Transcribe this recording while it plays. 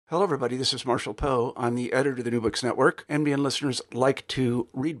Hello, everybody. This is Marshall Poe. I'm the editor of the New Books Network. NBN listeners like to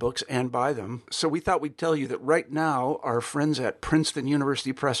read books and buy them. So we thought we'd tell you that right now, our friends at Princeton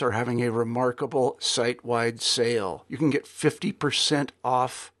University Press are having a remarkable site-wide sale. You can get 50%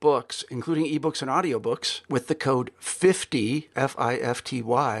 off books, including ebooks and audiobooks, with the code 50,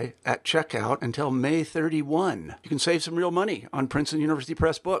 F-I-F-T-Y, at checkout until May 31. You can save some real money on Princeton University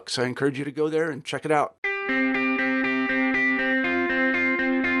Press books. I encourage you to go there and check it out.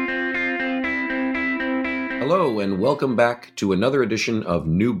 Hello, and welcome back to another edition of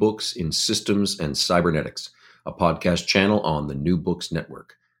New Books in Systems and Cybernetics, a podcast channel on the New Books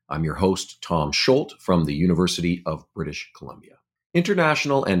Network. I'm your host, Tom Scholt, from the University of British Columbia.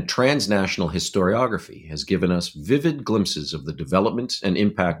 International and transnational historiography has given us vivid glimpses of the development and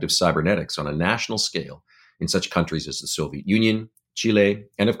impact of cybernetics on a national scale in such countries as the Soviet Union, Chile,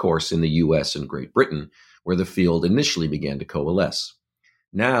 and of course in the US and Great Britain, where the field initially began to coalesce.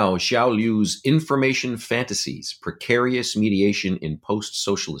 Now, Xiao Liu's Information Fantasies, Precarious Mediation in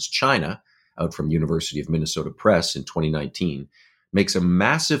Post-Socialist China, out from University of Minnesota Press in 2019, makes a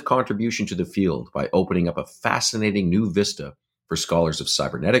massive contribution to the field by opening up a fascinating new vista for scholars of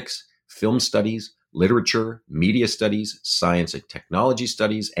cybernetics, film studies, literature, media studies, science and technology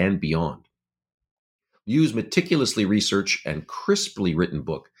studies, and beyond. Liu's meticulously researched and crisply written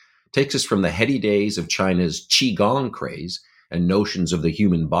book takes us from the heady days of China's Qigong craze and notions of the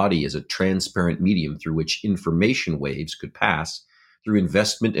human body as a transparent medium through which information waves could pass, through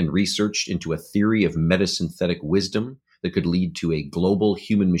investment and research into a theory of metasynthetic wisdom that could lead to a global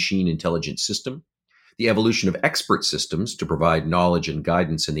human-machine intelligence system, the evolution of expert systems to provide knowledge and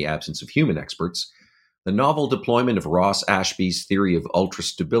guidance in the absence of human experts, the novel deployment of Ross Ashby's theory of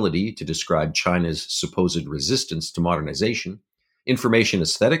ultra-stability to describe China's supposed resistance to modernization, information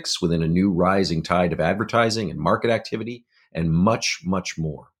aesthetics within a new rising tide of advertising and market activity, and much, much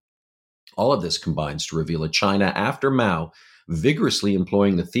more. All of this combines to reveal a China after Mao vigorously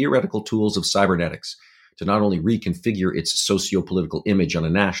employing the theoretical tools of cybernetics to not only reconfigure its socio-political image on a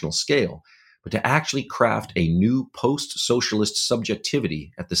national scale, but to actually craft a new post-socialist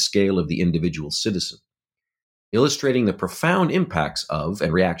subjectivity at the scale of the individual citizen. Illustrating the profound impacts of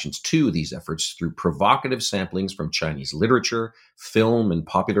and reactions to these efforts through provocative samplings from Chinese literature, film, and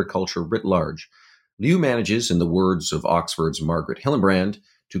popular culture writ large, Liu manages, in the words of Oxford's Margaret Hillenbrand,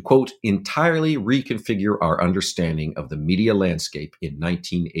 to, quote, entirely reconfigure our understanding of the media landscape in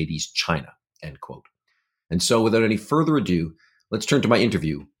 1980s China, end quote. And so, without any further ado, let's turn to my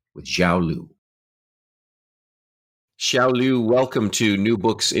interview with Xiao Liu. Xiao Liu, welcome to New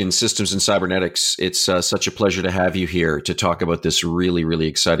Books in Systems and Cybernetics. It's such a pleasure to have you here to talk about this really, really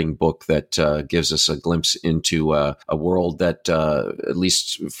exciting book that gives us a glimpse into a world that, at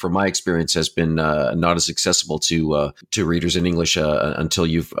least from my experience, has been not as accessible to readers in English until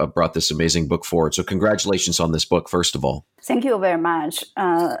you've brought this amazing book forward. So congratulations on this book, first of all. Thank you very much.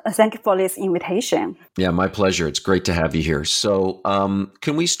 Thank you for this invitation. Yeah, my pleasure. It's great to have you here. So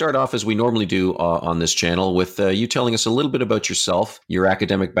can we start off, as we normally do on this channel, with you telling us a little bit about yourself, your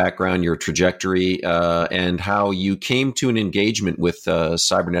academic background, your trajectory, and how you came to an engagement with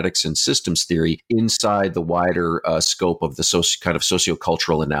cybernetics and systems theory inside the wider scope of the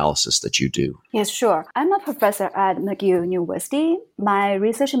sociocultural analysis that you do? Yes, sure. I'm a professor at McGill University. My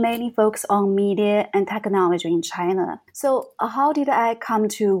research mainly focuses on media and technology in China. So how did I come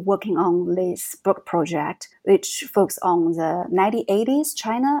to working on this book project, which focuses on the 1980s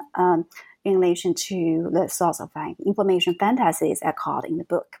China in relation to the source of information fantasies I called in the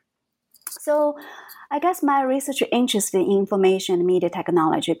book? So I guess my research interest in information and media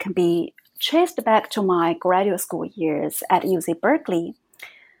technology can be traced back to my graduate school years at UC Berkeley.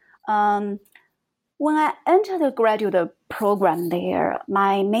 When I entered the graduate program there,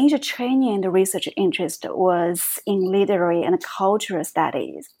 my major training and research interest was in literary and cultural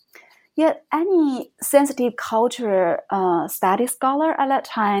studies. Yet any sensitive culture study scholar at that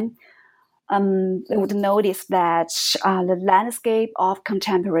time would notice that the landscape of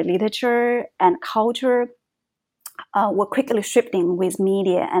contemporary literature and culture were quickly shifting with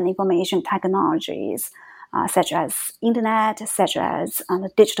media and information technologies, such as internet, such as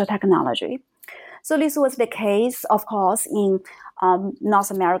digital technology. So this was the case, of course, in North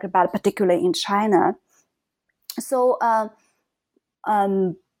America, but particularly in China. So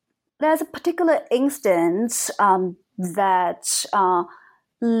there's a particular instance that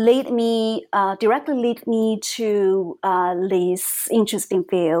directly led me to this interesting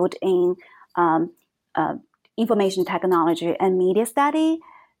field in information technology and media study.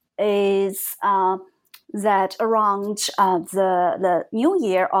 Is that around the new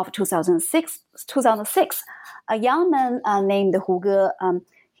year of 2006, a young man named Hu Ge,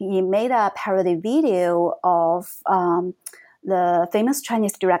 he made a parody video of the famous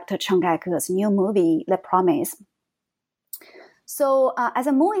Chinese director Chen Kaike's new movie, The Promise. So as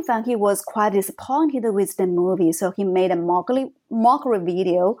a movie fan, he was quite disappointed with the movie. So he made a mockery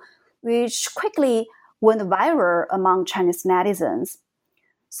video, which quickly went viral among Chinese netizens.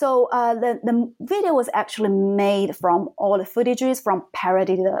 So the video was actually made from all the footages from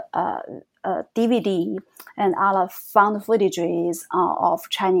parodied DVD and other found footages of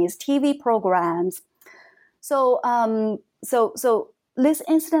Chinese TV programs. So this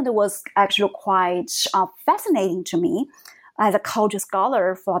incident was actually quite fascinating to me as a culture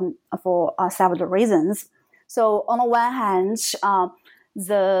scholar for several reasons. So on the one hand,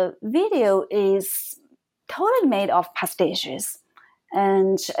 the video is totally made of pastiches,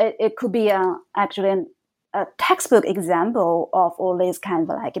 and it could be actually a textbook example of all these kind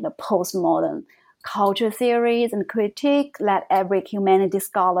of postmodern culture theories and critique that every humanities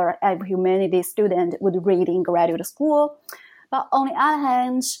scholar, every humanities student would read in graduate school. But on the other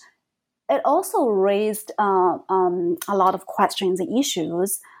hand, it also raised a lot of questions and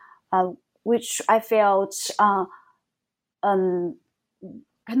issues, which I felt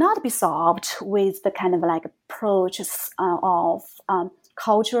cannot be solved with the kind of approaches of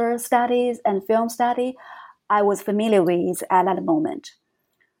culture studies and film study I was familiar with at that moment.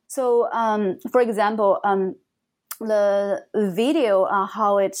 So, for example, the video,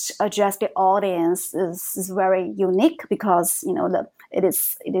 how it addressed the audience is very unique because it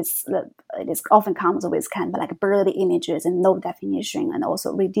often comes with kind of blurry images and low definition, and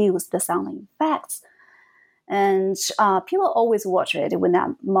also reduce the sound effects. And people always watch it when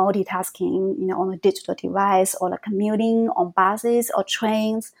they're multitasking, on a digital device or commuting on buses or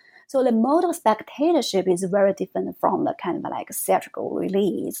trains. So the mode of spectatorship is very different from the kind of theatrical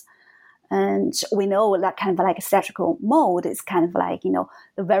release. And we know that kind of theatrical mode is kind of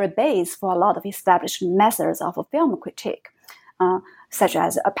the very base for a lot of established methods of a film critique, such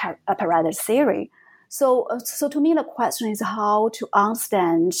as apparatus theory. So to me, the question is how to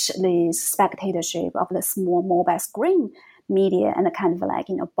understand the spectatorship of the small mobile screen media and the kind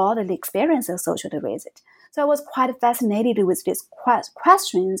of bodily experience associated with it. So I was quite fascinated with these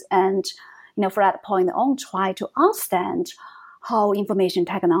questions, and from that point on, try to understand how information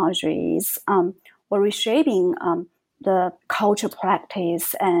technologies were reshaping the culture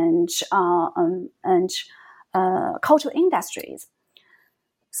practice and cultural industries.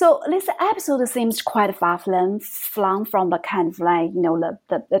 So this episode seems quite far-flung from the kind of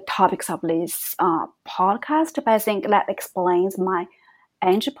the topics of this podcast, but I think that explains my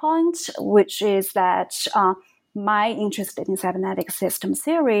entry point, which is that my interest in cybernetic system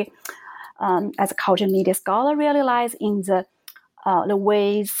theory as a culture media scholar really lies in the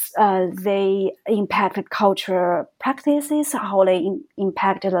ways they impacted culture practices, how they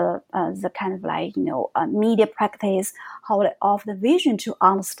impacted the kind of media practice, how they offer the vision to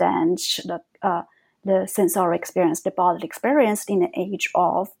understand the sensory experience, the bodily experience in the age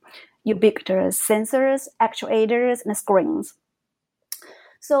of ubiquitous sensors, actuators, and screens.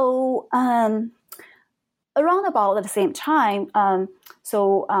 So around about the same time,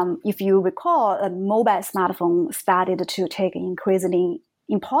 if you recall, a mobile smartphone started to take an increasingly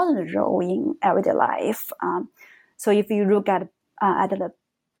important role in everyday life. So if you look at the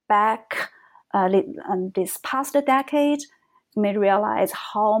back this past decade, you may realize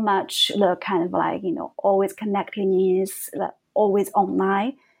how much the kind of always connectedness, always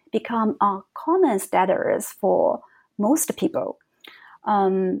online, become a common status for most people.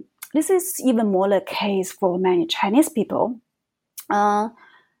 This is even more the case for many Chinese people.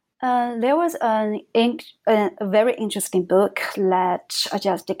 There was a very interesting book that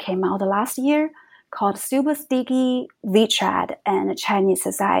just came out last year called Super Sticky WeChat and Chinese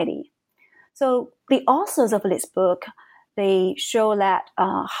Society. So the authors of this book, they show that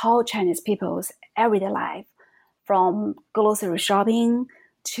how Chinese people's everyday life, from grocery shopping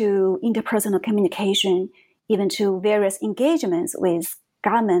to interpersonal communication, even to various engagements with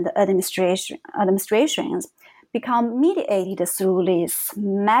government administrations, become mediated through this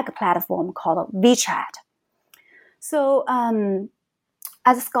mega platform called WeChat. So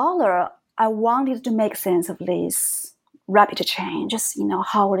as a scholar, I wanted to make sense of these rapid changes,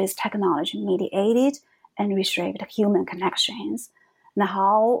 how this technology mediated and reshaped human connections, and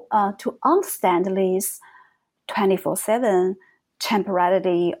how to understand this 24/7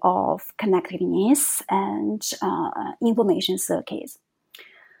 temporality of connectedness and information circuits.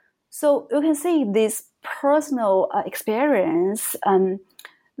 So you can see this personal experience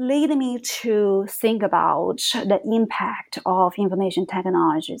lead me to think about the impact of information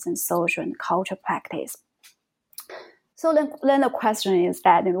technologies and social and cultural practice. So then the question is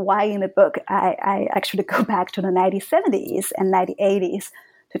that why in the book I actually go back to the 1970s and 1980s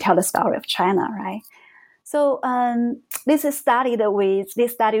to tell the story of China, right? So this started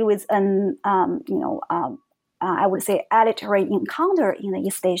with an I would say auditory encounter in the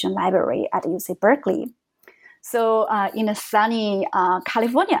East Asian Library at UC Berkeley. So in a sunny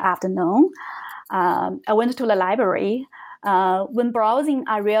California afternoon, I went to the library. When browsing,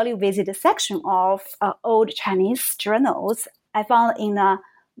 I rarely visit a section of old Chinese journals. I found in the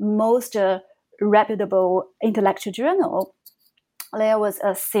most reputable intellectual journal, there was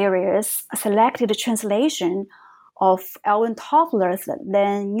a selected translation of Alvin Toffler's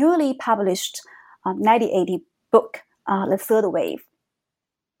then newly published 1980 book, The Third Wave.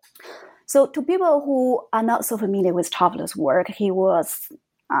 So to people who are not so familiar with Toffler's work, he was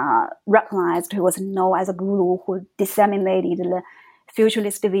recognized, he was known as a guru who disseminated the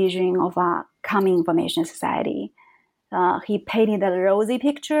futurist vision of a coming information society. He painted a rosy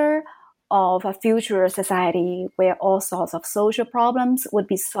picture of a future society where all sorts of social problems would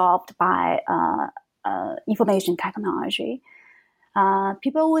be solved by information technology.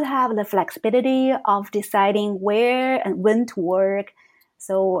 People would have the flexibility of deciding where and when to work.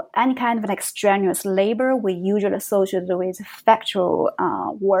 So any kind of strenuous labor we usually associate with factual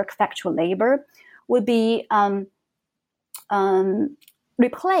work, factual labor, would be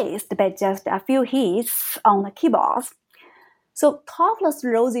replaced by just a few hits on the keyboards. So Toffler's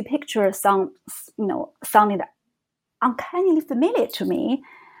rosy picture sounded uncannily familiar to me,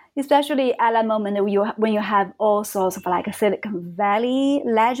 especially at that moment when you have all sorts of Silicon Valley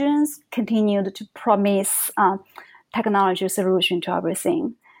legends continued to promise technology solution to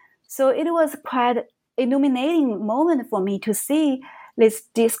everything. So it was quite illuminating moment for me to see this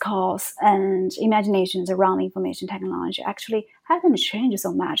discourse and imaginations around information technology actually haven't changed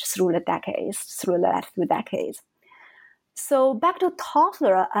so much through the last few decades. So back to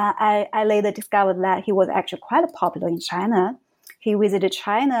Toffler, I later discovered that he was actually quite popular in China. He visited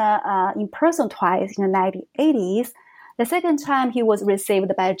China in person twice in the 1980s. The second time he was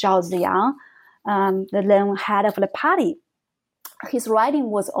received by Zhao Ziyang, the then head of the party. His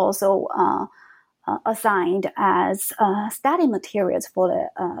writing was also assigned as study materials for the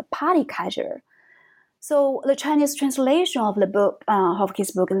party culture. So the Chinese translation of the book, of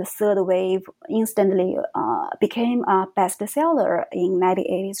his book, The Third Wave, instantly became a bestseller in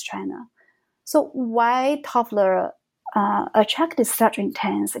 1980s China. So why Toffler attracted such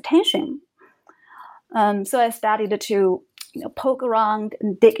intense attention? So I started to poke around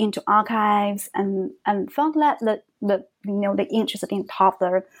and dig into archives and found that the interest in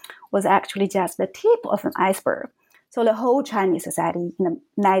Toffler was actually just the tip of an iceberg. So the whole Chinese society in the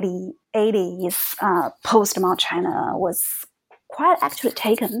 1980s, post-Mao China, was quite actually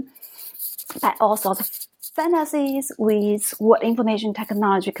taken by all sorts of fantasies with what information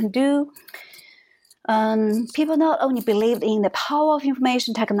technology can do. People not only believed in the power of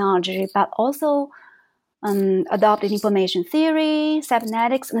information technology, but also adopted information theory,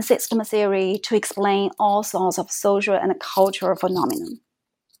 cybernetics, and system theory to explain all sorts of social and cultural phenomena.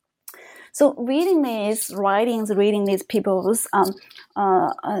 So reading these writings, reading these people's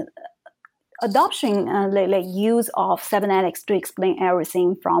adoption, the use of cybernetics to explain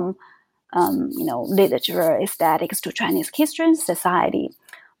everything from literature, aesthetics to Chinese history and society,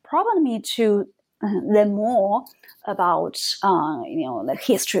 prompted me to learn more about the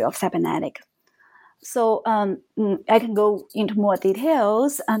history of cybernetics. So I can go into more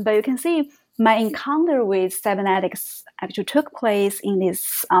details, but you can see my encounter with cybernetics actually took place in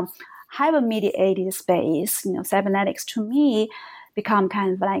this hyper-mediated space. Cybernetics to me become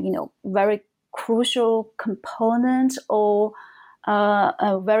kind of very crucial component or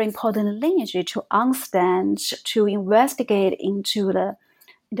a very important lineage to understand, to investigate into the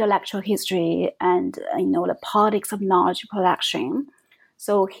intellectual history and the politics of knowledge production.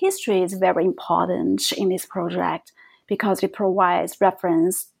 So history is very important in this project because it provides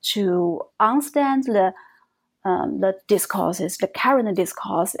reference to understand the discourses, the current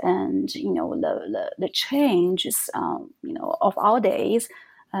discourse, and the changes of our days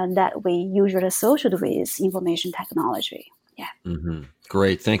that we usually associate with information technology. Yeah. Mm-hmm.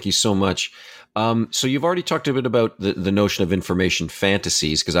 Great. Thank you so much. So you've already talked a bit about the notion of information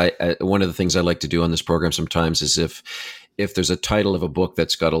fantasies, because I one of the things I like to do on this program sometimes is if there's a title of a book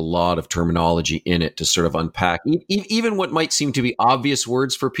that's got a lot of terminology in it to sort of unpack, even what might seem to be obvious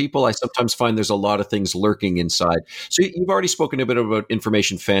words for people, I sometimes find there's a lot of things lurking inside. So you've already spoken a bit about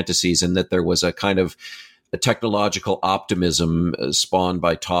information fantasies and that there was a kind of a technological optimism spawned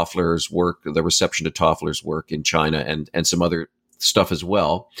by Toffler's work, the reception to Toffler's work in China and some other stuff as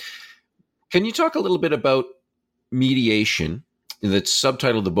well. Can you talk a little bit about mediation. The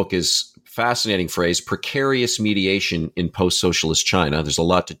subtitle of the book is fascinating phrase, precarious mediation in post-socialist China. There's a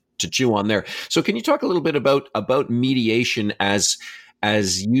lot to chew on there. So can you talk a little bit about mediation as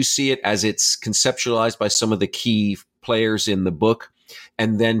you see it, as it's conceptualized by some of the key players in the book,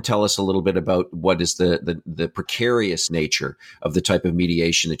 and then tell us a little bit about what is the precarious nature of the type of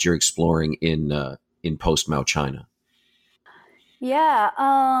mediation that you're exploring in post-Mao China?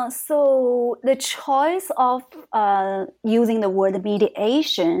 Yeah, so the choice of using the word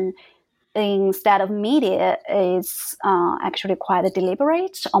mediation instead of media is actually quite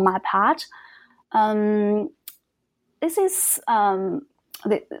deliberate on my part. This is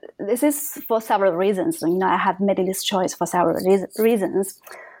for several reasons. I have made this choice for several reasons.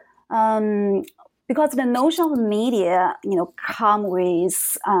 Because the notion of media, come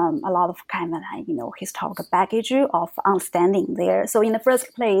with a lot of kind of historical baggage of understanding there. So in the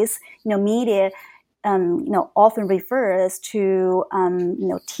first place, media, often refers to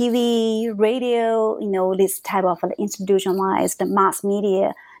TV, radio, this type of institutionalized mass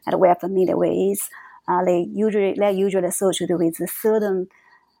media that we are familiar with. They usually associated with certain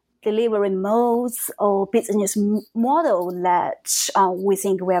delivery modes or business model that we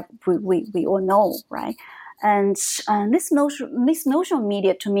think we all know, right? And this notion of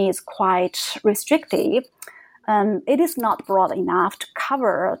media to me is quite restrictive. It is not broad enough to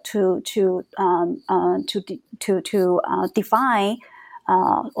cover to define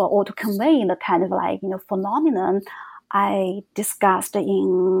or to convey the kind of phenomenon I discussed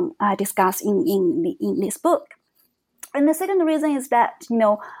in this book. And the second reason is that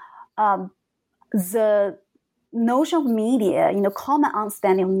the notion of media, common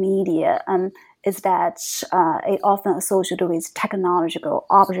understanding of media, is that it often associated with technological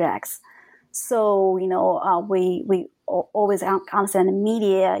objects. So we always understand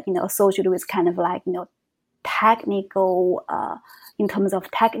media, associated with kind of technical, in terms of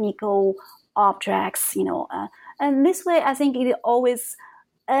technical objects, and this way I think it always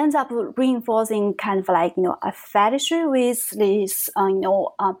ends up reinforcing kind of a fetish with these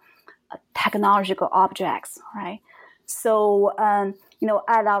technological objects, right? So at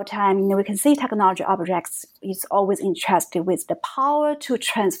our time, we can see technology objects is always interested with the power to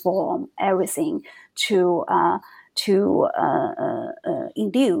transform everything, to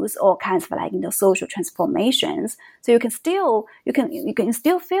induce all kinds of social transformations. So you can still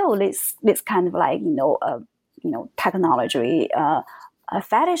feel this kind of technology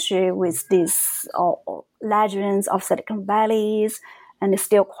fetish with these legends of Silicon Valleys, and it's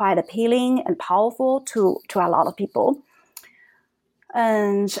still quite appealing and powerful to a lot of people.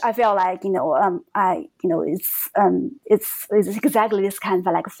 And I feel it's exactly this kind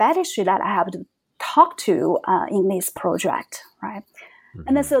of fetish that I have to talk to in this project, right? Mm-hmm.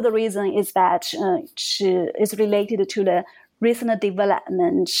 And the third reason is that it's related to the recent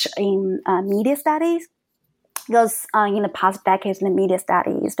development in media studies. Because in the past decades,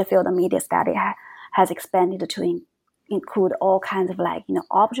 the field of media study has expanded to include all kinds of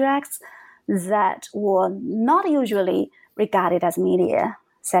objects that were not usually regarded as media,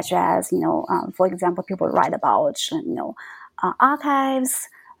 such as for example, people write about archives,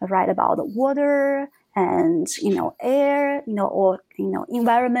 write about water and air, or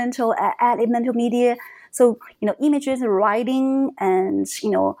environmental elemental media. So images, writing, and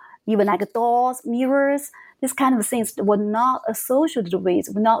even doors, mirrors. These kind of things were not associated with,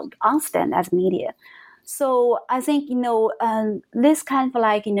 were not understood as media. So I think, this kind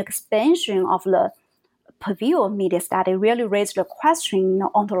of expansion of the purview of media study really raised the question,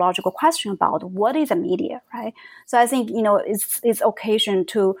 ontological question about what is a media, right? So I think, it's occasion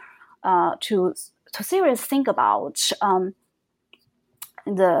to seriously think about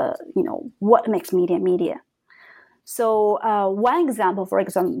what makes media. So one example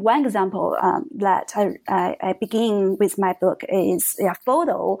that I begin with my book is a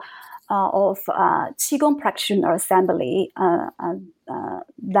photo of Qigong practitioner assembly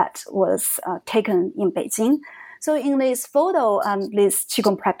that was taken in Beijing. So in this photo, these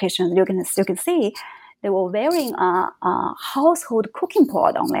Qigong practitioners, you can see they were wearing a household cooking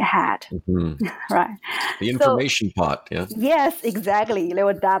pot on their head, mm-hmm. Right? The information pot, yeah. Yes, exactly. They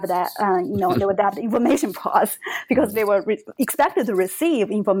were dubbed they were dubbed information pots because they were expected to receive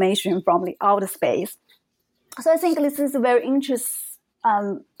information from the outer space. So I think this is a very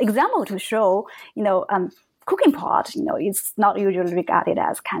interesting example to show, cooking pot, it's not usually regarded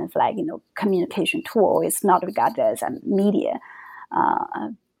as kind of communication tool. It's not regarded as a media,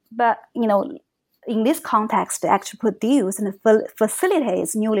 but in this context, it actually produce and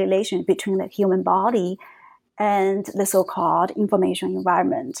facilitates new relations between the human body and the so-called information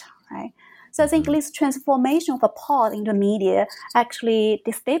environment, right? So I think this transformation of a pod into media actually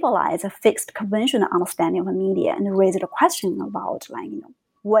destabilize a fixed conventional understanding of a media and raise the question about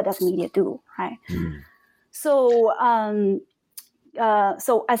what does media do, right? So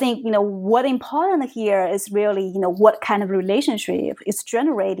so I think what important here is really what kind of relationship is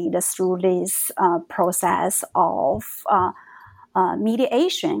generated through this process of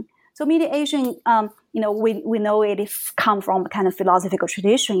mediation. So mediation, we know it is come from a kind of philosophical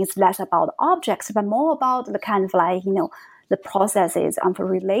tradition. It's less about objects, but more about the kind of the processes of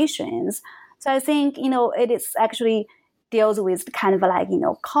relations. So I think it is actually deals with the kind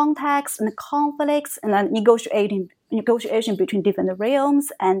of context and conflicts and then negotiation between different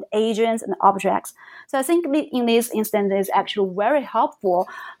realms and agents and objects. So I think in this instance, it's actually very helpful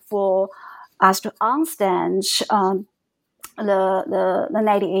for us to understand the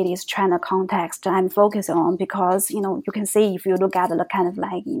 1980s China context I'm focusing on, because you can see if you look at the kind of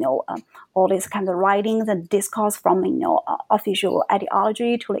all these kind of writings and discourse from official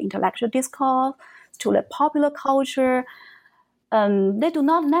ideology to the intellectual discourse to the popular culture, they do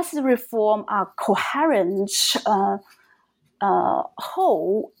not necessarily form a coherent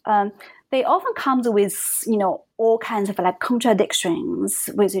whole. They often come with all kinds of contradictions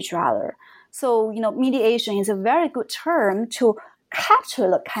with each other. So mediation is a very good term to capture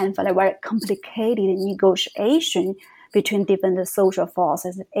the kind of very complicated negotiation between different social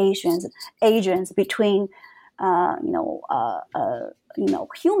forces, agents between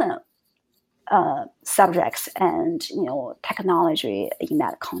human subjects and technology in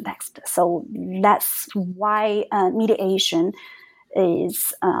that context. So that's why mediation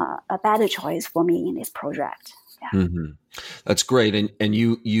is a better choice for me in this project. Yeah. Mm-hmm. That's great, and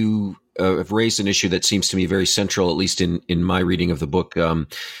you have raised an issue that seems to me very central, at least in my reading of the book.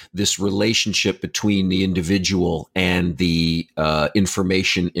 This relationship between the individual and the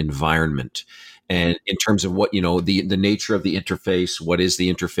information environment. And in terms of what, the nature of the interface, what is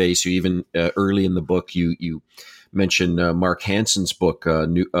the interface? You even early in the book, you mentioned Mark Hanson's book,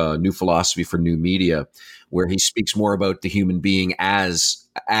 New Philosophy for New Media, where he speaks more about the human being as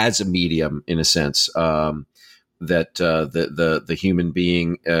a medium, in a sense, that the human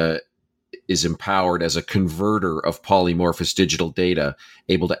being is empowered as a converter of polymorphous digital data,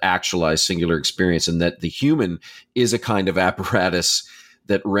 able to actualize singular experience, and that the human is a kind of apparatus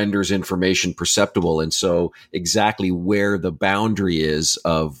that renders information perceptible. And so exactly where the boundary is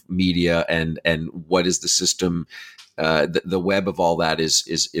of media and what is the system, the web of all that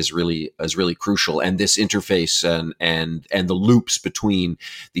is really crucial. And this interface and the loops between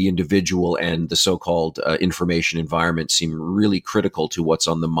the individual and the so-called information environment seem really critical to what's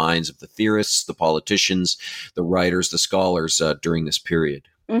on the minds of the theorists, the politicians, the writers, the scholars during this period.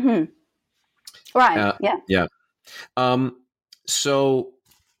 Mm-hmm. Right. Yeah. So,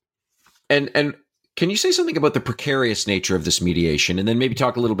 and can you say something about the precarious nature of this mediation, and then maybe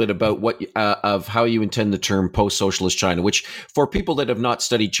talk a little bit about what of how you intend the term post-socialist China, which for people that have not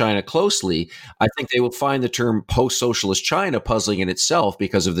studied China closely, I think they will find the term post-socialist China puzzling in itself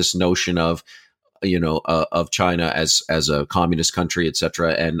because of this notion of of China as a communist country, et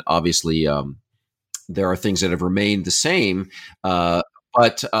cetera. And obviously, there are things that have remained the same.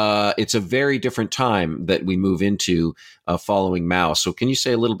 But it's a very different time that we move into following Mao. So can you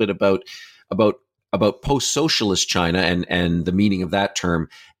say a little bit about post-socialist China and the meaning of that term,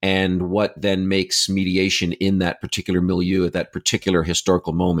 and what then makes mediation in that particular milieu at that particular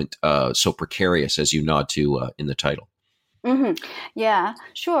historical moment so precarious, as you nod to in the title? Mm-hmm. Yeah,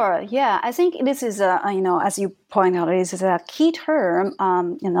 sure. Yeah, I think this is as you point out, this is a key term,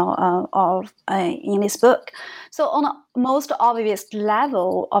 in this book. So on a most obvious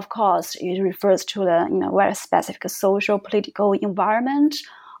level, of course, it refers to the very specific social political environment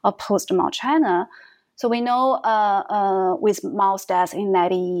of post-Mao China. So we know with Mao's death in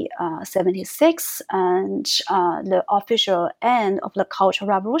 1976 and the official end of the Cultural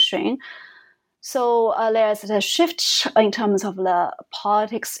Revolution. So there's a shift in terms of the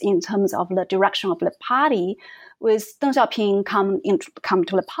politics, in terms of the direction of the party. With Deng Xiaoping come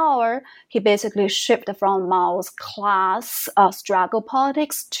to the power, he basically shifted from Mao's class struggle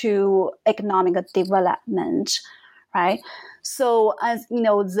politics to economic development, right? So as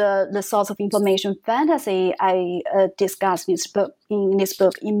the source of information fantasy I discussed in this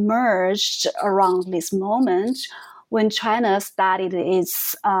book emerged around this moment, when China started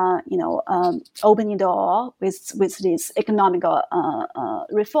its, opening door with these economic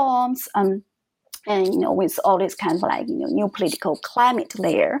reforms, and with all this kind of new political climate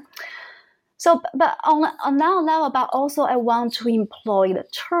there. So, but on that level, but also I want to employ the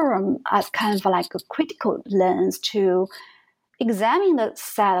term as kind of a critical lens to examine the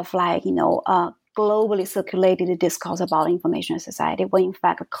set of globally circulated discourse about information society were in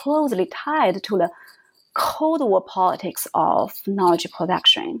fact closely tied to the Cold War politics of knowledge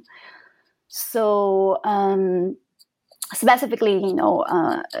production. So specifically,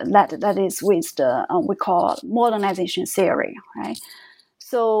 that is with the we call modernization theory, right?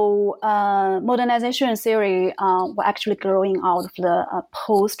 So modernization theory were actually growing out of the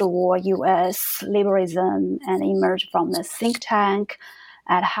post-war U.S. liberalism and emerged from the think tank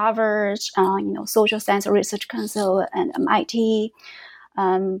at Harvard, Social Science Research Council, and MIT.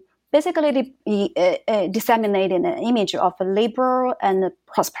 Basically, disseminating an image of a liberal and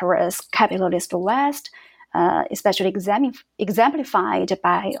prosperous capitalist West, especially exemplified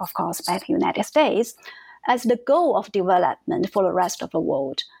by the United States, as the goal of development for the rest of the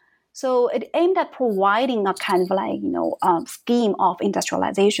world. So it aimed at providing a kind of scheme of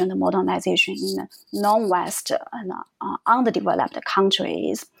industrialization and modernization in non-West and underdeveloped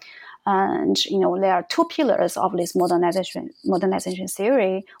countries. And there are two pillars of this modernization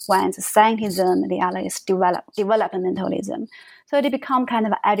theory. One is scientism, the other is developmentalism. So it became kind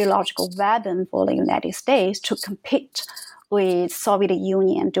of an ideological weapon for the United States to compete with Soviet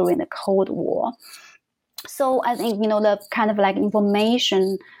Union during the Cold War. So I think the kind of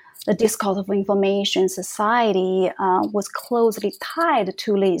information, the discourse of information society was closely tied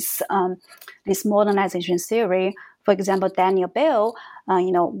to this modernization theory. For example, Daniel Bell,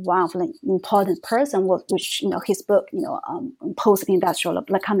 one of the important person, which his book, post-industrial,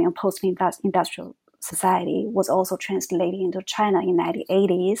 coming on post-industrial society, was also translated into China in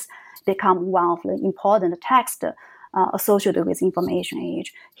 1980s, become one of the important texts associated with information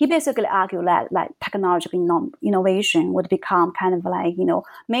age. He basically argued that technological innovation would become kind of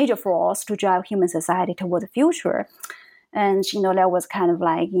major force to drive human society toward the future. And there was kind of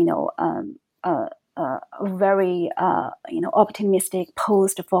a very optimistic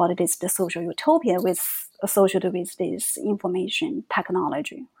post for the social utopia associated with this information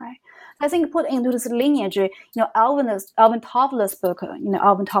technology, right? I think put into this lineage, Alvin Toffler's book,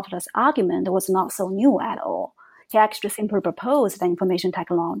 Alvin Toffler's argument was not so new at all. He actually simply proposed that information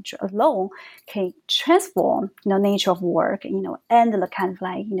technology alone can transform nature of work, and the kind of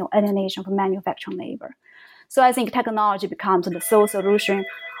alienation of manufacturing labor. So I think technology becomes the sole solution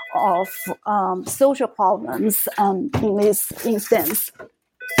of social problems in this instance.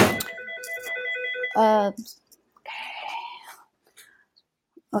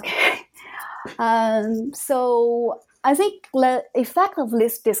 So I think the effect of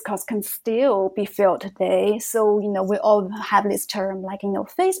this discourse can still be felt today. So, we all have this term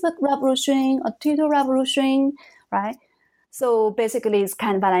Facebook revolution or Twitter revolution, right? So basically it's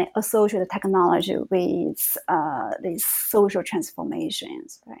kind of associated technology with these social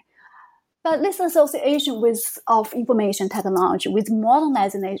transformations, right? But this association of information technology with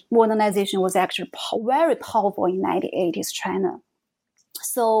modernization was actually very powerful in 1980s China.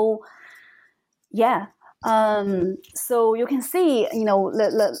 So, yeah. So you can see,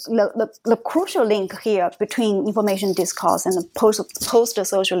 the crucial link here between information discourse and the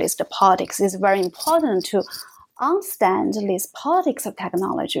post-socialist politics is very important to understand this politics of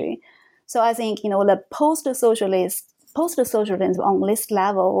technology. So I think, the post-socialism on this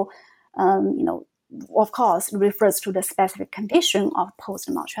level, of course, refers to the specific condition of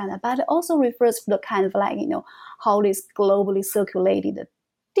post-modern China, but it also refers to the kind of how this globally circulated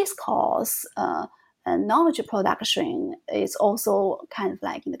discourse and knowledge production is also kind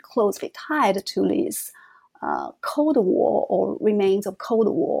of closely tied to this Cold War or remains of Cold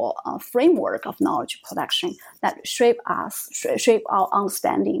War framework of knowledge production that shape our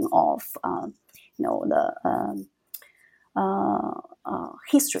understanding of the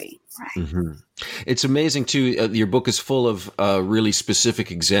history. Right. Mm-hmm. It's amazing too. Your book is full of really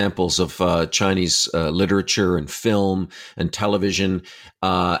specific examples of Chinese literature and film and television,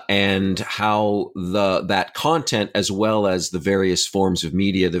 and how that content, as well as the various forms of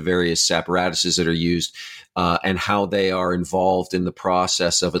media, the various apparatuses that are used, and how they are involved in the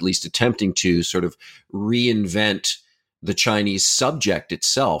process of at least attempting to sort of reinvent the Chinese subject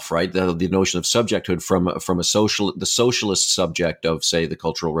itself, right? The notion of subjecthood from the socialist subject of, say, the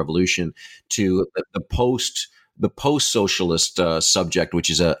Cultural Revolution to the post-socialist subject,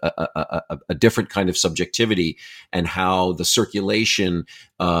 which is a different kind of subjectivity, and how the circulation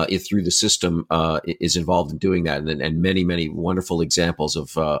through the system is involved in doing that, and many, many wonderful examples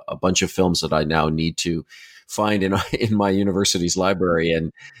of a bunch of films that I now need to find in my university's library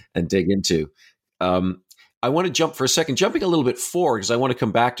and dig into. I want to jump for a second, jumping a little bit forward, because I want to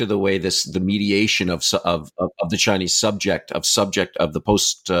come back to the way the mediation of the Chinese subject of the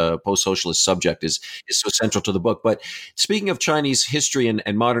post-socialist subject is so central to the book. But speaking of Chinese history and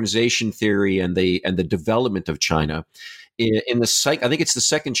modernization theory and the development of China, I think it's the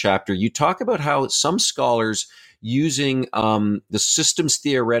second chapter, you talk about how some scholars using the systems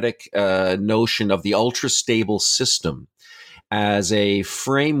theoretic notion of the ultra-stable system as a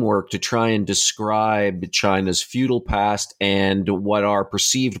framework to try and describe China's feudal past and what are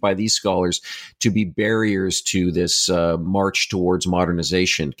perceived by these scholars to be barriers to this march towards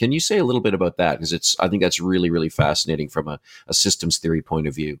modernization. Can you say a little bit about that? Because I think that's really, really fascinating from a systems theory point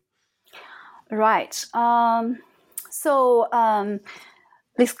of view. Right.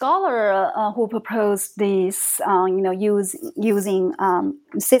 The scholar who proposed this, using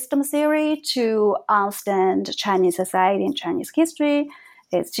system theory to understand Chinese society and Chinese history,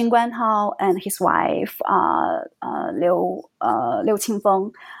 is Jin Guanhao and his wife Liu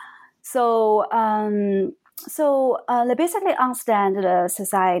Qingfeng. They basically understand the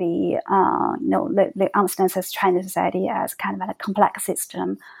society. They understand Chinese society as kind of a complex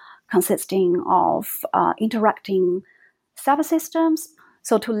system consisting of interacting subsystems.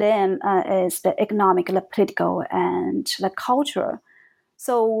 So to them is the economic, the political, and the culture.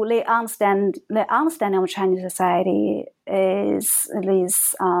 So the understanding of Chinese society is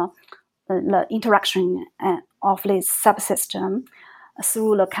this the interaction of this subsystem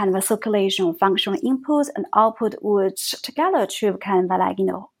through the kind of a circulation of functional inputs and output, which together achieve kind of like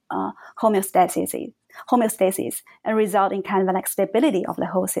homeostasis and result in kind of like stability of the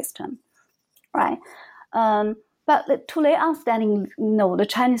whole system, right? But to their understanding, the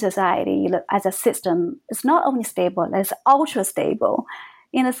Chinese society as a system is not only stable, it's ultra stable,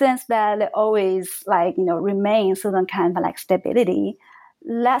 in the sense that it always remain certain kind of like stability.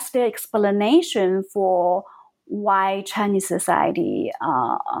 That's their explanation for why Chinese society,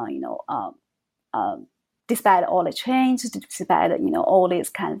 despite all the change, despite all these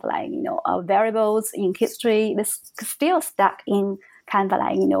kind of like variables in history, it's still stuck in kind of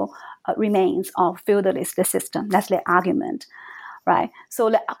like remains of feudalist system. That's the argument, right?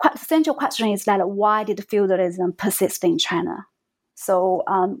 So the essential question is that why did feudalism persist in China? So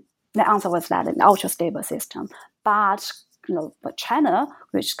the answer was that an ultra stable system, but China,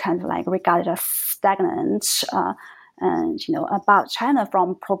 which kind of like regarded as stagnant, and about China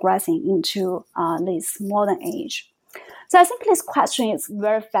from progressing into this modern age. So I think this question is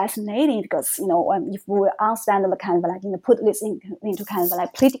very fascinating because, if we understand the kind of like, put this into kind of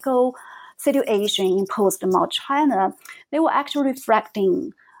like political situation in post-modern China, they were actually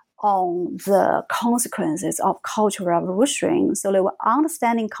reflecting on the consequences of Cultural Revolution. So they were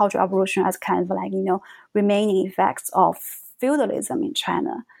understanding Cultural Revolution as kind of like, remaining effects of feudalism in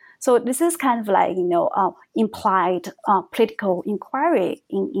China. So this is kind of like, implied political inquiry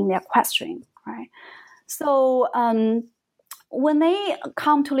in their question, right? So when they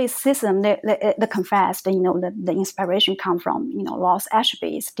come to this system, they confess that, the inspiration comes from, Lawrence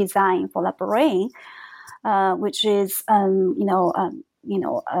Ashby's design for the brain, which is,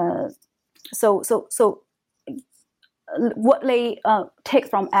 so what they take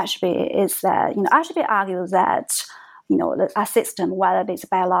from Ashby is that, Ashby argues that, a system, whether it's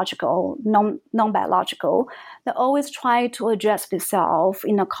biological or non-biological, they always try to adjust itself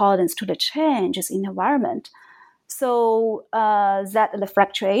in accordance to the changes in the environment. So that the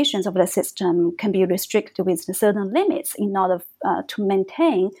fluctuations of the system can be restricted with certain limits in order to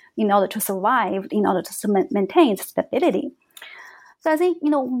maintain, in order to survive, in order to maintain its stability. So I think,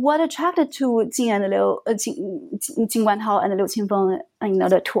 what attracted to Jin Guanhao and Liu Qingfeng,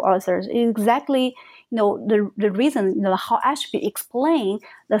 the two authors, is exactly, the reason, how Ashby explained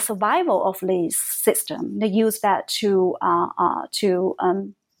the survival of this system. They use that to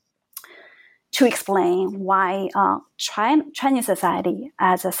explain why Chinese society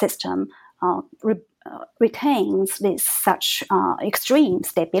as a system retains this such extreme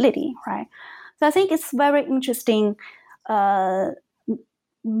stability, right? So I think it's very interesting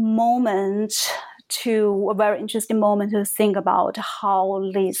moment to think about how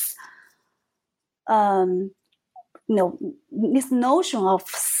this this notion of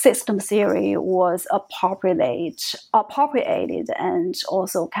system theory was appropriated and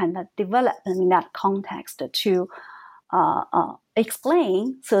also kind of developed in that context to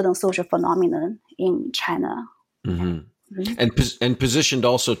explain certain social phenomena in China. Mm-hmm. And positioned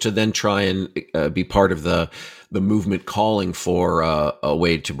also to then try and be part of the movement calling for a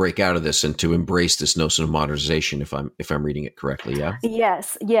way to break out of this and to embrace this notion of modernization. If I'm reading it correctly, yeah.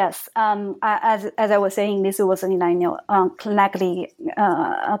 Yes. As I was saying, this was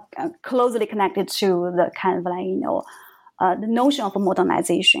closely connected to the kind of the notion of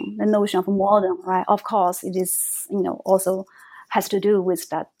modernization, the notion of modern, right? Of course, it is also has to do with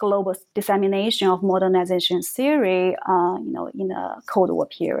that global dissemination of modernization theory, in the Cold War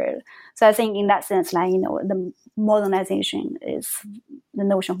period. So I think in that sense, the modernization the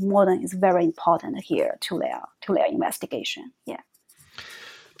notion of modern is very important here to their investigation. Yeah.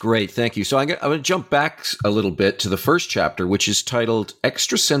 Great, thank you. So I'm going to jump back a little bit to the first chapter, which is titled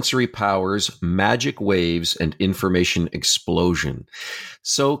Extrasensory Powers, Magic Waves, and Information Explosion.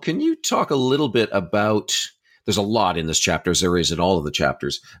 So can you talk a little bit about... There's a lot in this chapter, as there is in all of the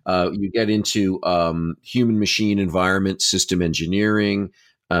chapters. You get into human-machine environment, system engineering,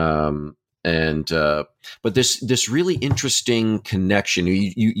 but this really interesting connection.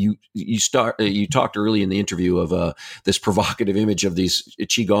 You talked early in the interview of this provocative image of these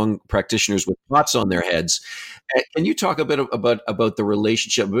qigong practitioners with pots on their heads. Can you talk a bit about the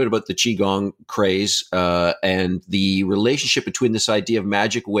relationship, a bit about the qigong craze and the relationship between this idea of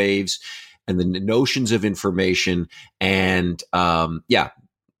magic waves and the notions of information, and tell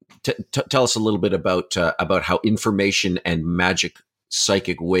us a little bit about how information and magic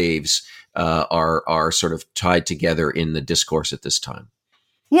psychic waves are sort of tied together in the discourse at this time.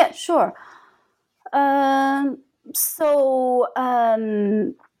 Yeah, sure.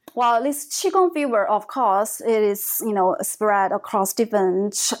 While this qigong fever, of course, it is spread across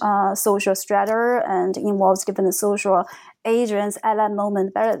different social strata and involves different social agents at that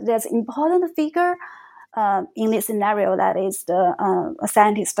moment. But there's an important figure in this scenario that is a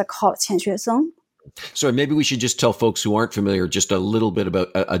scientist called Qian Xuesong. So maybe we should just tell folks who aren't familiar just a little bit about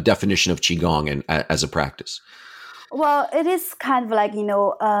a definition of qigong and as a practice. Well, it is kind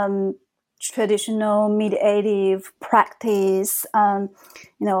of traditional meditative practice,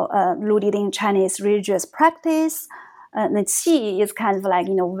 rooted in Chinese religious practice. The qi is kind of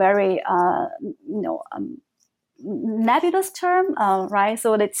very nebulous term, right?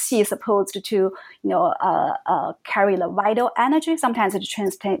 So the qi is supposed to carry the vital energy. Sometimes it's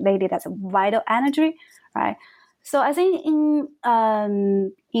translated as a vital energy, right? So I think in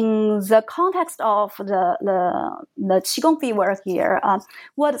the context of the qigong fever here,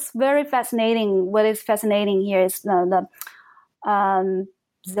 what is fascinating here is the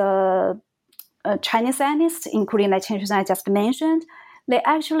Chinese scientists, including Qian Xuesong I just mentioned, they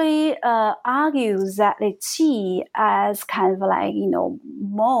actually argue that the qi as kind of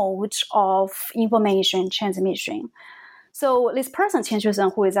mode of information transmission. So this person, Qian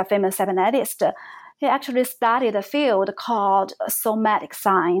Xuesong, who is a famous cybernetist, he actually studied a field called somatic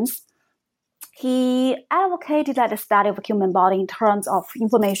science. He advocated that the study of the human body in terms of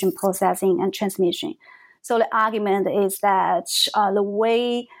information processing and transmission. So the argument is that the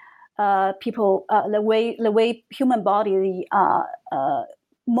way human body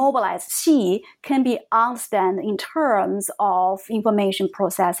mobilize qi can be understood in terms of information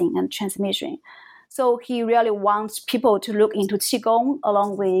processing and transmission. So he really wants people to look into qigong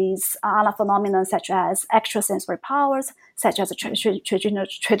along with other phenomena such as extrasensory powers, such as traditional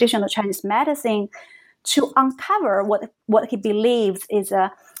Chinese medicine, to uncover what he believes is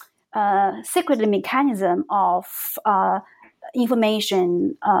a secret mechanism of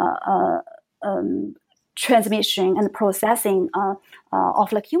information transmission and processing of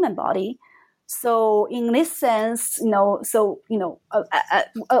the human body. So in this sense,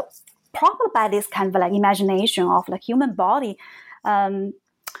 propelled by this kind of imagination of the human body, there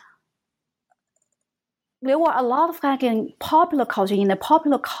were a lot of popular culture in the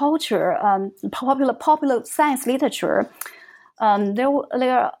popular science literature.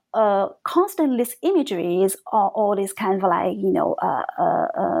 There are constant these imageries or this kind of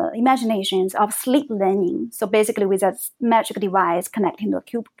imaginations of sleep learning. So basically, with a magic device connected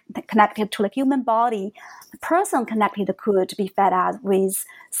to the human body, the person connected could be fed up with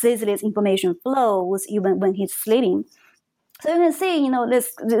ceaseless information flows even when he's sleeping. So you can see,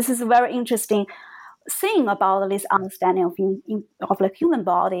 this is a very interesting thing about this understanding of the human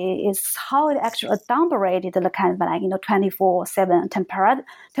body is how it actually adumbrated the kind of 24/7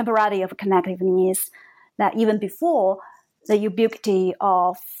 temporality of connectiveness that even before the ubiquity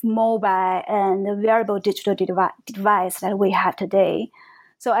of mobile and the wearable digital device that we have today.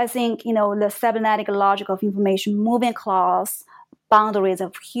 So I think the cybernetic logic of information moving across boundaries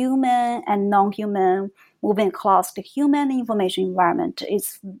of human and non-human, moving across the human information environment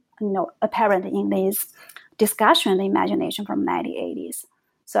is apparent in these discussion and imagination from 1980s.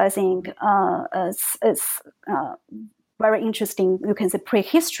 So I think it's very interesting. You can say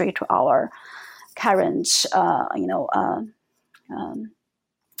prehistory to our current,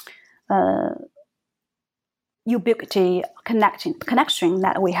 ubiquity connection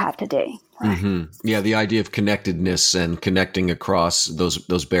that we have today. Right? Mm-hmm. Yeah, the idea of connectedness and connecting across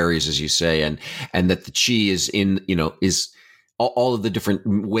those barriers, as you say, and that the qi is is all of the different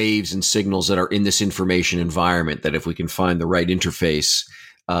waves and signals that are in this information environment. That if we can find the right interface,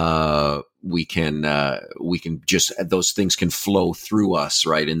 we can just, those things can flow through us,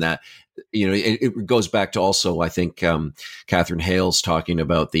 right? And that, it goes back to also, I think, Catherine Hale's talking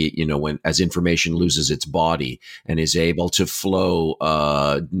about when as information loses its body and is able to flow,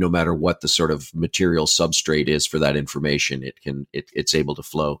 no matter what the sort of material substrate is for that information, it's able to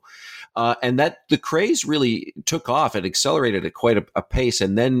flow. And that the craze really took off. It accelerated at quite a pace,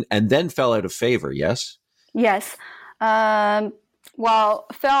 and then fell out of favor. Yes. Yes. Well,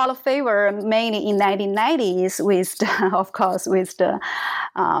 fell out of favor mainly in 1990s with the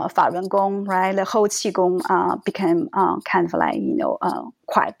Fa Gong, right? The whole Qigong became kind of like,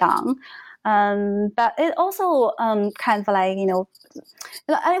 quiet down. But it also kind of like, it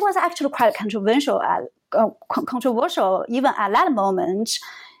was actually quite controversial even at that moment,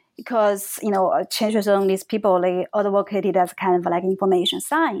 because, Chen Xuezheng, these people, they advocated as kind of like information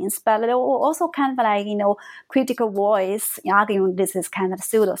science, but they were also kind of like, critical voice arguing this is kind of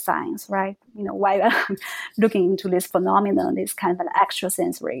pseudoscience, right? Why we're looking into this phenomenon, this kind of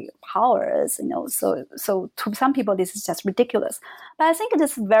extrasensory powers, so to some people, this is just ridiculous. But I think it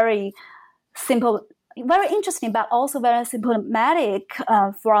is very simple, very interesting, but also very symptomatic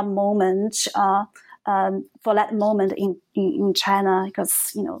for a moment, for that moment in China,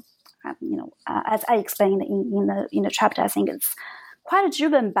 because as I explained in the chapter, I think it's quite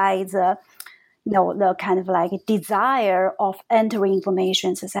driven by the kind of like desire of entering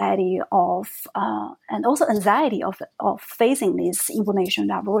information society and also anxiety of facing this information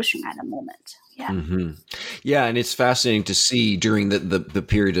revolution at the moment. Yeah. Mm-hmm. Yeah, and it's fascinating to see during the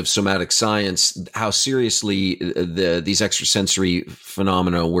period of somatic science how seriously these extrasensory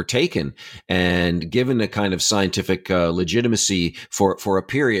phenomena were taken and given a kind of scientific legitimacy for a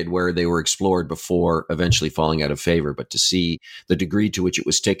period where they were explored before eventually falling out of favor. But to see the degree to which it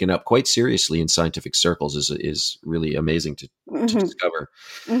was taken up quite seriously in scientific circles is really amazing to discover.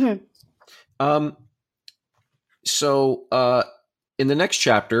 Mm-hmm. So in the next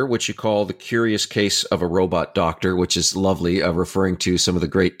chapter, which you call The Curious Case of a Robot Doctor, which is lovely, referring to some of the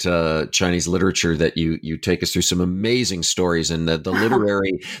great Chinese literature that you take us through some amazing stories, and the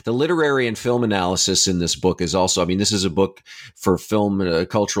literary and film analysis in this book is also, this is a book for film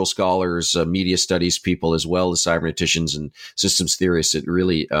cultural scholars, media studies people, as well as cyberneticians and systems theorists. It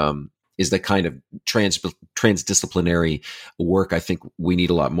really is the kind of transdisciplinary work I think we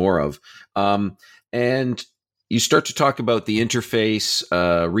need a lot more of. And you start to talk about the interface,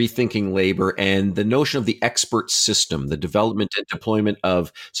 rethinking labor, and the notion of the expert system, the development and deployment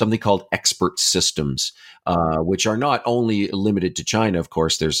of something called expert systems, which are not only limited to China, of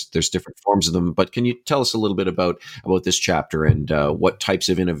course. There's different forms of them. But can you tell us a little bit about this chapter and what types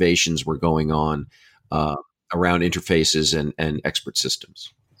of innovations were going on around interfaces and expert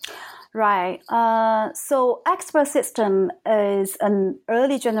systems? Right. So expert system is an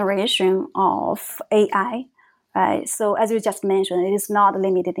early generation of AI. Right. So as you just mentioned, it is not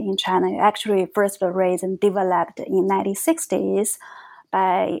limited in China. It actually first raised and developed in 1960s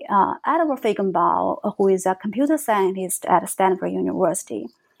by Edward Feigenbaum, who is a computer scientist at Stanford University.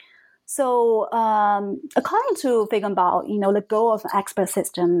 So according to Feigenbaum, the goal of an expert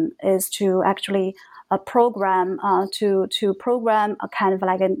system is to actually program to program a kind of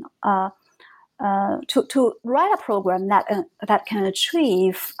like to write a program that can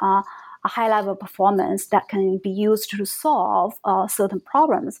achieve a high-level performance that can be used to solve certain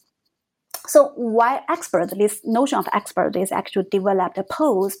problems. So why expert? This notion of expert is actually developed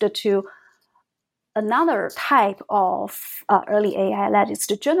opposed to another type of early AI, that is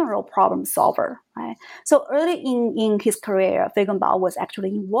the general problem solver. Right? So early in his career, Feigenbaum was actually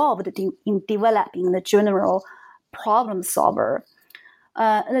involved in developing the general problem solver.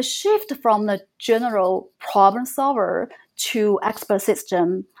 The shift from the general problem solver to expert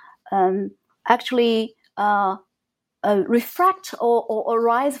system actually reflect or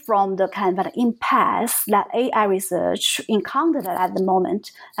arise from the kind of impasse that AI research encountered at the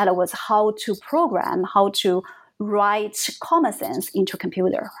moment. That was how to program, how to write common sense into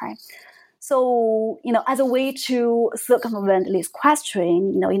computer. Right. So, as a way to circumvent this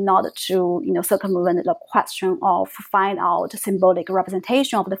question, in order to, circumvent the question of find out symbolic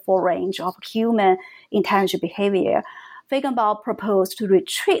representation of the full range of human intelligent behavior, Feigenbaum proposed to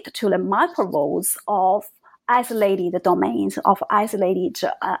retreat to the micro-roles of isolated domains, of isolated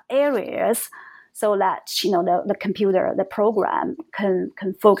areas, so that the computer, the program can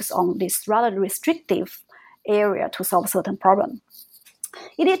focus on this rather restrictive area to solve certain problem.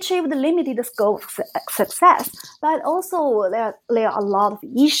 It achieved limited scope of success, but also there are a lot of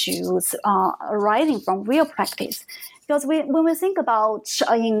issues arising from real practice. Because when we think about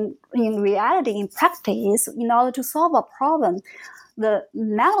in reality, in practice, in order to solve a problem, the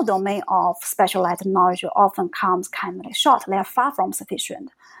narrow domain of specialized knowledge often comes kind of short. They are far from sufficient.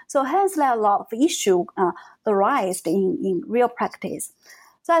 So hence, there are a lot of issues arise in real practice.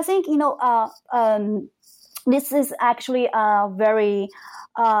 So I think, this is actually a very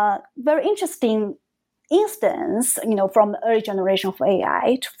interesting instance, from the early generation of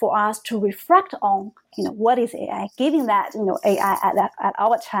AI for us to reflect on, what is AI, given that, AI at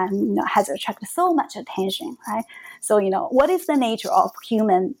our time, has attracted so much attention, right? So, what is the nature of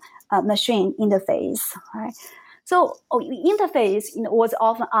human machine interface, right? So interface, was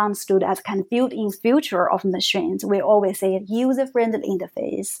often understood as kind of built-in future of machines. We always say user-friendly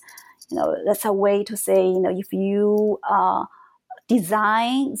interface. That's a way to say, if you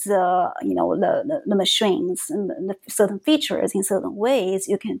design the machines and the certain features in certain ways,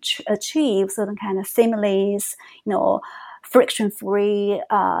 you can achieve certain kind of seamless, friction-free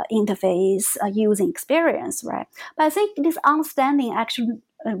interface using experience, right? But I think this understanding actually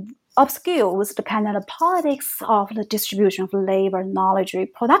obscures the kind of the politics of the distribution of labor, knowledge,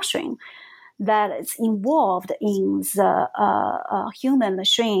 production that is involved in the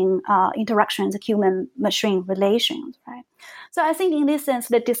human-machine interactions, human-machine relations, right? So I think in this sense,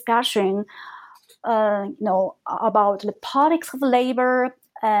 the discussion, about the politics of labor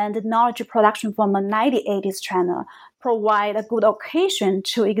and knowledge production from a 1980s China provide a good occasion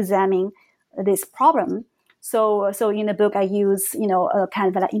to examine this problem. So in the book, I use, a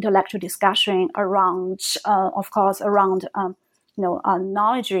kind of an intellectual discussion around,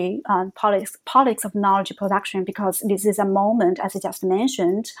 knowledge, politics of knowledge production, because this is a moment, as I just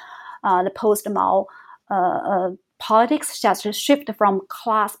mentioned, the post-Mao politics just shift from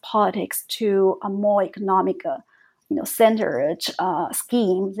class politics to a more economic, centered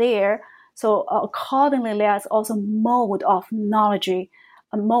scheme there. So accordingly, there's also mode of knowledge,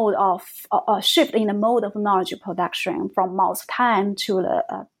 a shift in the mode of knowledge production from Mao's time to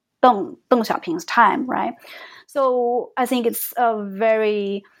the Deng Xiaoping's time, right? So I think it's a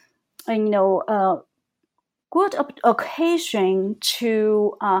very, good occasion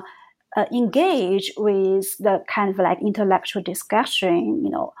to engage with the kind of like intellectual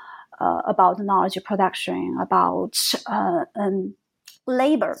discussion, about knowledge production, about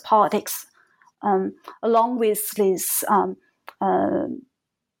labor politics, along with these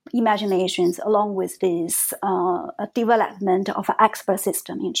imaginations, along with this development of an expert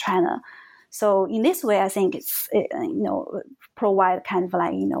system in China. So in this way, I think it's provide kind of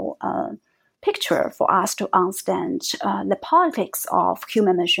like picture for us to understand the politics of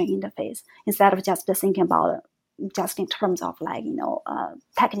human-machine interface instead of just thinking about it just in terms of like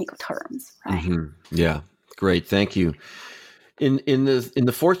technical terms, right? Mm-hmm. Yeah, great, thank you. In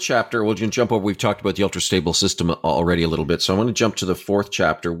the fourth chapter, we'll jump over. We've talked about the ultra-stable system already a little bit, so I want to jump to the fourth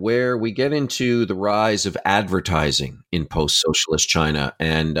chapter where we get into the rise of advertising in post-socialist China,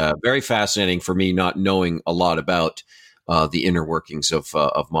 and very fascinating for me, not knowing a lot about the inner workings of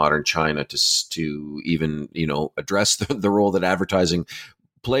modern China to even address the role that advertising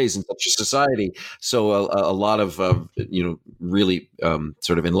plays in such a society. So a lot of really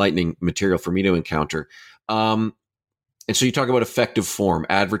sort of enlightening material for me to encounter. And so you talk about effective form,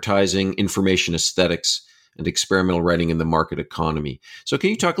 advertising, information aesthetics, and experimental writing in the market economy. So can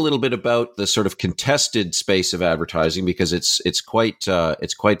you talk a little bit about the sort of contested space of advertising, because it's quite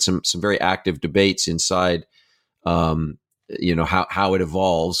some very active debates inside how it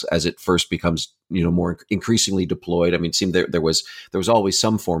evolves as it first becomes more increasingly deployed. I mean, it seemed there was always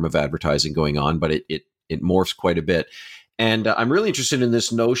some form of advertising going on, but it morphs quite a bit. And I'm really interested in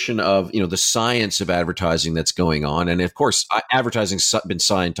this notion of the science of advertising that's going on, and of course, advertising's been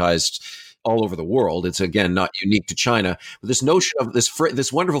scientized all over the world. It's again not unique to China. But this notion of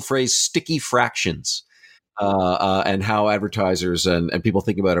this wonderful phrase, sticky fractions. And how advertisers and people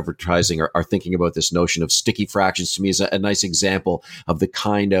thinking about advertising are thinking about this notion of sticky fractions, to me, is a nice example of the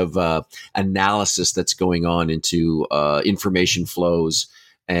kind of analysis that's going on into information flows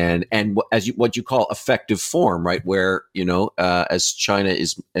and what you call effective form, right? Where, as China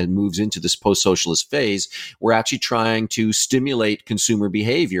moves into this post-socialist phase, we're actually trying to stimulate consumer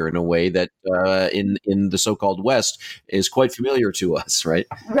behavior in a way that in the so-called West is quite familiar to us, right?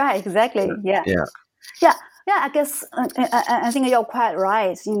 Right, exactly. Yeah. I guess I think you're quite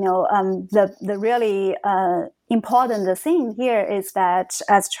right. The really important thing here is that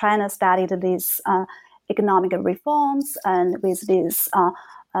as China started these economic reforms and with this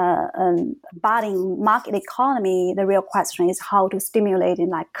budding market economy, the real question is how to stimulate in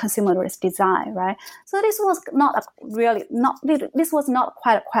like consumerist design, right? So this was this was not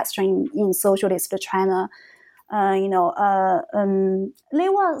quite a question in socialist China. There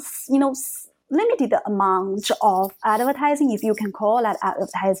was, limited amount of advertising, if you can call that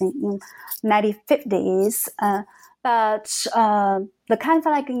advertising, in 1950s. But the kind of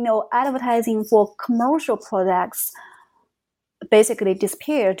like, advertising for commercial products basically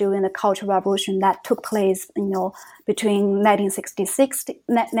disappeared during the Cultural Revolution that took place, between 1966 to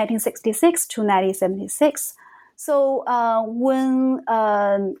 1976. So when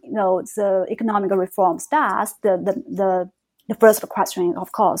the economic reform starts, the first question,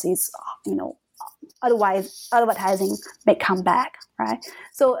 of course, is otherwise advertising may come back, right?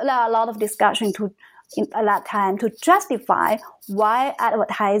 So there are a lot of discussion at that time to justify why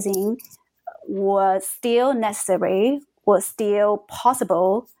advertising was still necessary, was still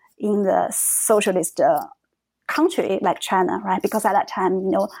possible in the socialist country like China, right? Because at that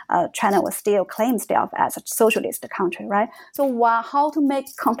time, China was still claiming itself as a socialist country, right? So how to make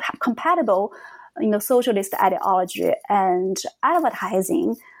compatible, socialist ideology and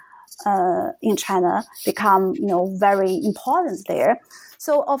advertising in China become, very important there.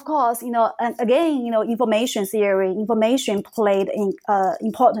 So of course, and again, information theory, information played an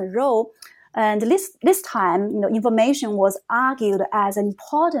important role. And this time, information was argued as an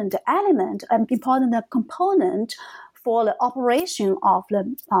important element, an important component for the operation of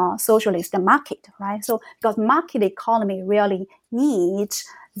the socialist market, right? So because market economy really needs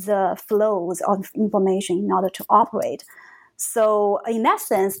the flows of information in order to operate. So in that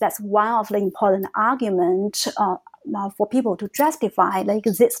sense, that's one of the important arguments for people to justify the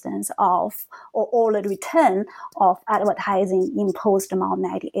existence of or the return of advertising in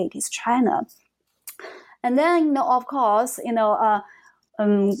post-1980s China. And then, of course,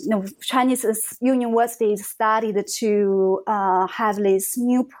 Chinese universities started to have this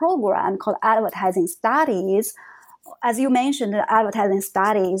new program called advertising studies. As you mentioned, the advertising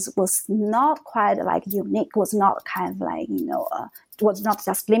studies was not quite like unique, was not kind of like, was not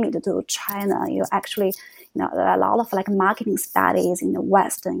just limited to China. Actually, there are a lot of like marketing studies in the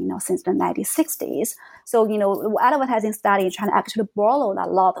West, since the 1960s. So, advertising study in China actually borrowed a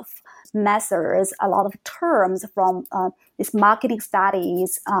lot of methods, a lot of terms from these marketing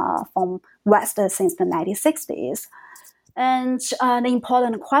studies from West since the 1960s. And the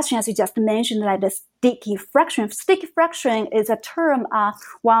important question, as you just mentioned, like the sticky fraction. Sticky fraction is a term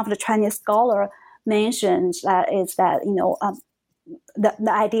one of the Chinese scholars mentioned, is that,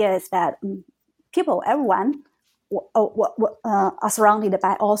 the idea is that people, everyone, are surrounded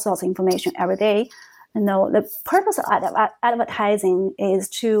by all sorts of information every day. The purpose of advertising is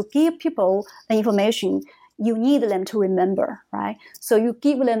to give people the information you need them to remember, right? So you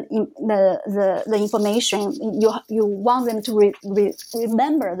give them the information, you want them to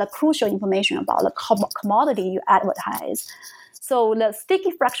remember the crucial information about the commodity you advertise. So the sticky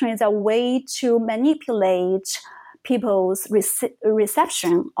fraction is a way to manipulate people's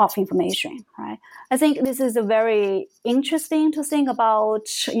reception of information, right? I think this is very interesting to think about,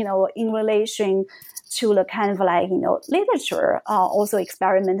 in relation to the kind of like, literature, also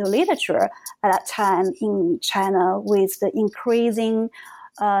experimental literature at that time in China, with the increasing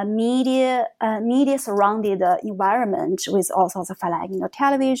media surrounded environment, with all sorts of like,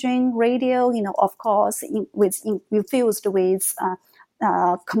 television, radio, of course, infused with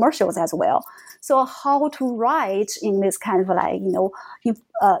commercials as well. So how to write in this kind of like,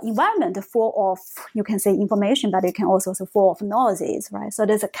 environment full of, you can say information, but it can also be full of noises, right? So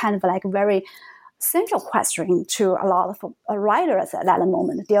there's a kind of like very central question to a lot of writers at that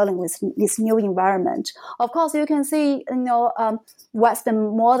moment dealing with this new environment. Of course, you can see,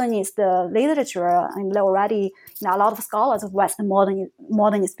 Western modernist literature, and already, a lot of scholars of Western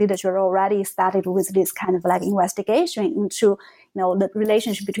modernist literature already started with this kind of like investigation into, the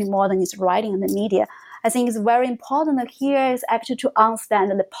relationship between modernist writing and the media. I think it's very important here is actually to understand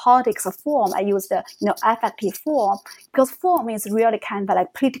the politics of form. I use the, affective form, because form is really kind of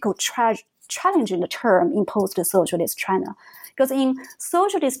like political challenging the term in post-socialist China. Because in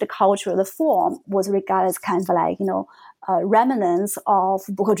socialist culture, the form was regarded as kind of like, remnants of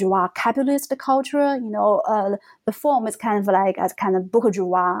bourgeois capitalist culture. The form is kind of like as kind of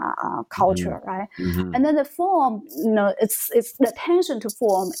bourgeois culture, right? And then the form, it's the attention to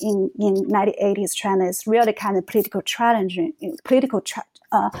form in 1980s China is really kind of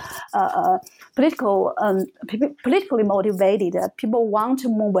politically motivated. People want to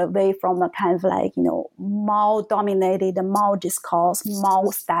move away from a kind of like, Mao-dominated, Mao discourse, Mao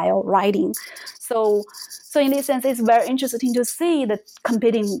style writing. So in this sense, it's very interesting to see the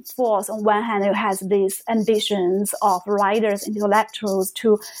competing force. On one hand, it has these ambitions of writers, intellectuals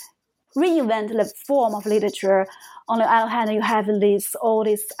to reinvent the form of literature. On the other hand, you have all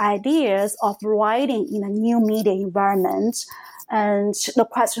these ideas of writing in a new media environment. And the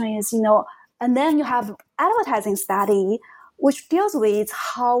question is, and then you have advertising study, which deals with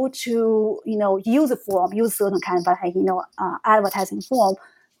how to, use a form, use certain kind of like, advertising form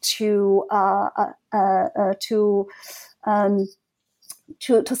to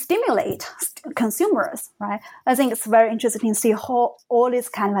stimulate consumers, right? I think it's very interesting to see how all these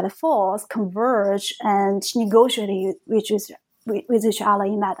kind of forces converge and negotiate with each other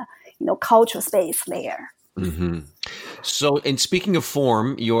in that, cultural space layer. Mm-hmm. So, and speaking of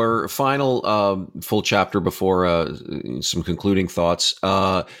form, your final full chapter before some concluding thoughts,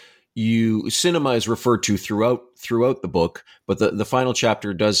 cinema is referred to throughout the book, but the final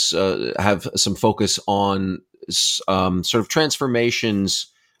chapter does have some focus on sort of transformations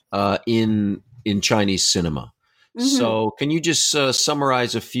in Chinese cinema. Mm-hmm. So, can you just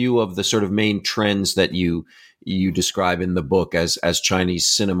summarize a few of the sort of main trends that you describe in the book as Chinese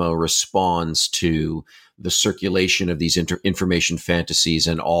cinema responds to the circulation of these information fantasies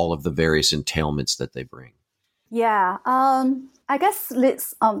and all of the various entailments that they bring? Yeah, I guess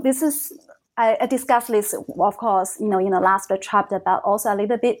this is, I discussed this, of course, in the last chapter, but also a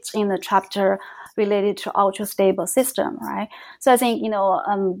little bit in the chapter related to ultra stable system, right? So I think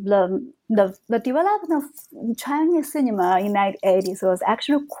the development of Chinese cinema in the 1980s was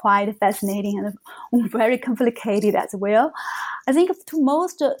actually quite fascinating and very complicated as well. I think to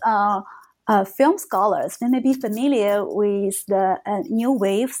most film scholars, they may be familiar with the new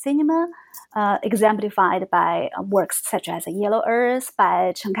wave cinema, exemplified by works such as Yellow Earth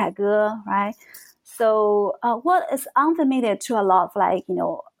by Chen Kaige, right? So what is unfamiliar to a lot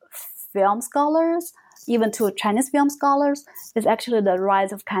of film scholars, even to Chinese film scholars, is actually the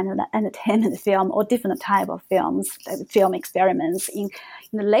rise of kind of the entertainment film or different type of films, like film experiments in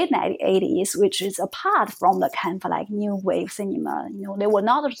the late 1980s, which is apart from the kind of like new wave cinema. They were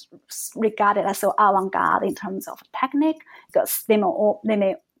not regarded as so avant-garde in terms of technique, because they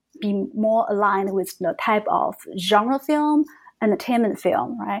may be more aligned with the type of genre film, entertainment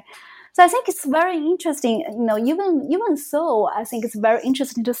film, right? So I think it's very interesting, even so, I think it's very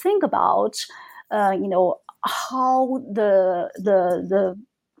interesting to think about, how the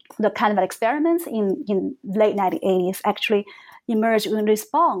kind of experiments in late 1980s actually emerged in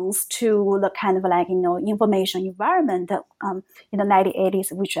response to the kind of like, information environment in the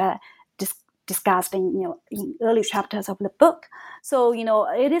 1980s, which I discussed in early chapters of the book. So,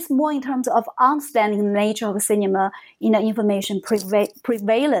 it is more in terms of understanding the nature of cinema in an information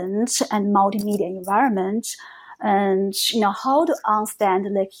prevalent and multimedia environment, and, how to understand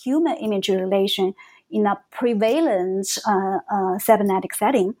the human imagery relation in a prevalent cybernetic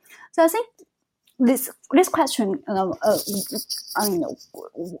setting. So I think this question,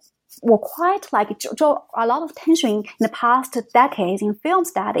 were quite like draw a lot of attention in the past decades in film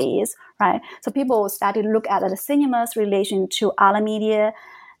studies, right? So people started to look at the cinema's relation to other media,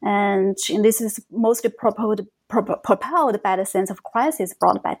 and this is mostly propelled by the sense of crisis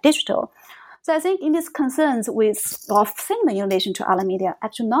brought by digital. So I think in these concerns of cinema in relation to other media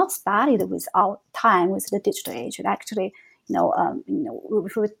actually not started with our time with the digital age. It actually,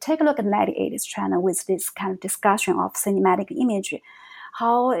 if we take a look at the 1980s China with this kind of discussion of cinematic imagery,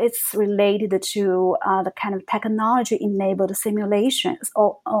 how it's related to the kind of technology-enabled simulations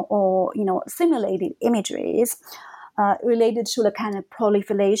or simulated imageries, related to the kind of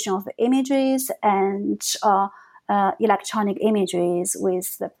proliferation of images and electronic images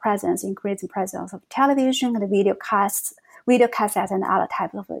with the increasing presence of television and video cassettes and other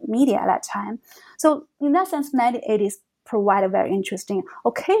types of media at that time. So in that sense, 1980s provide a very interesting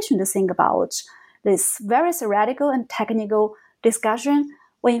occasion to think about this very theoretical and technical discussion,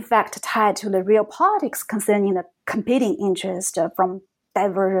 were in fact tied to the real politics concerning the competing interest from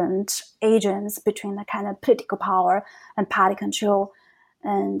divergent agents between the kind of political power and party control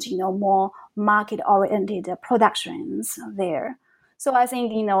and, more market-oriented productions there. So I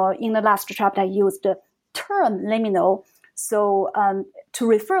think, in the last chapter, I used the term liminal So to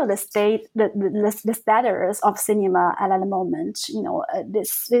refer the status of cinema at the moment,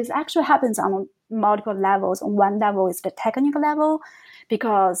 this actually happens on multiple levels. On one level is the technical level,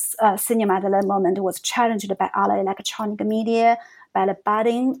 because cinema at the moment was challenged by other electronic media, by the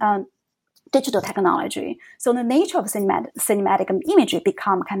budding digital technology. So the nature of cinematic imagery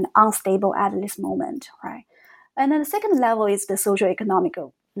become kind of unstable at this moment, right? And then the second level is the socio-economic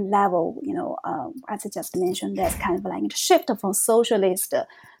level. As I just mentioned, there's kind of like a shift from socialist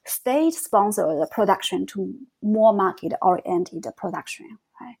state-sponsored production to more market-oriented production,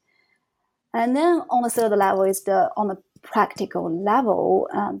 right? And then on the third level is on the practical level,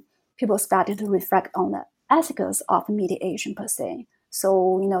 people started to reflect on the ethics of mediation per se.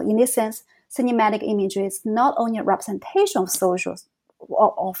 So, in this sense, cinematic imagery is not only a representation of social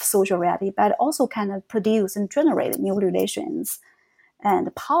reality, but also kind of produce and generate new relations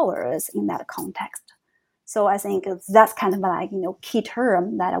and powers in that context. So I think that's kind of like, key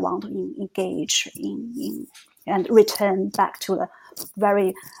term that I want to engage in and return back to the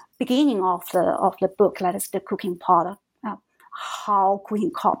very beginning of the book, that is the cooking pot. How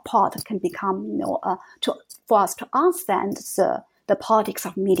cooking pot can become, for us to understand the politics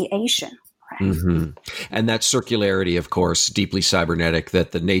of mediation. Right? Mm-hmm. And that circularity, of course, deeply cybernetic,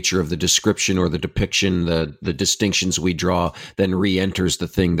 that the nature of the description or the depiction, the distinctions we draw, then re-enters the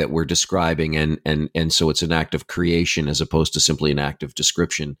thing that we're describing. And so it's an act of creation as opposed to simply an act of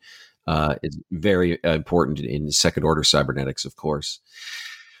description. Is very important in second order cybernetics, of course.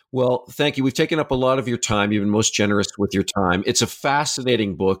 Well, thank you. We've taken up a lot of your time. You've been most generous with your time. It's a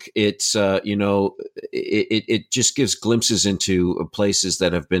fascinating book. It's, it just gives glimpses into places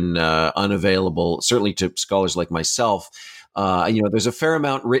that have been unavailable, certainly to scholars like myself. There's a fair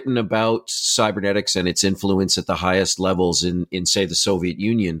amount written about cybernetics and its influence at the highest levels in say, the Soviet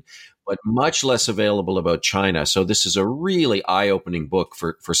Union, but much less available about China. So this is a really eye-opening book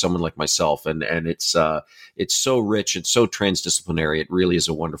for someone like myself. And it's so rich and so transdisciplinary. It really is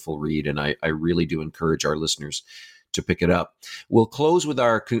a wonderful read. And I really do encourage our listeners to pick it up. We'll close with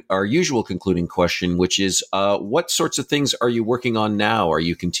our usual concluding question, which is, what sorts of things are you working on now? Are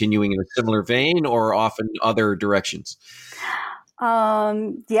you continuing in a similar vein or off in other directions?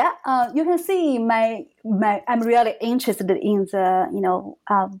 You can see I'm really interested in the,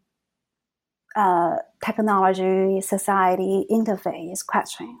 technology society interface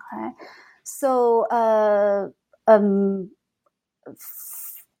question, right? So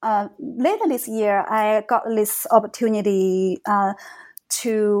later this year, I got this opportunity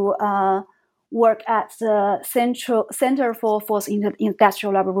to work at the Center for Fourth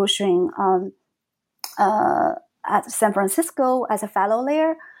Industrial Revolution at San Francisco as a fellow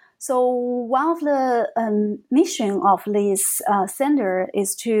there. So one of the mission of this center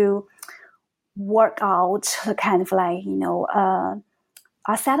is to work out kind of like,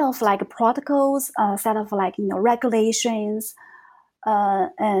 a set of like protocols, a set of like, regulations,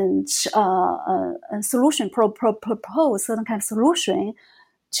 and solution, propose certain kind of solution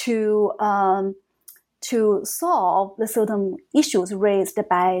to solve the certain issues raised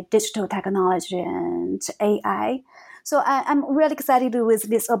by digital technology and AI. So I'm really excited with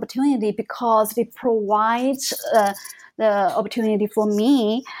this opportunity because it provides the opportunity for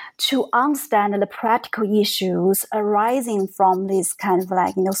me to understand the practical issues arising from this kind of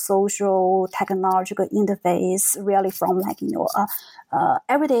like, social technological interface, really from like,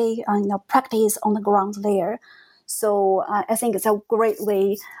 everyday, practice on the ground there. So I think it's a great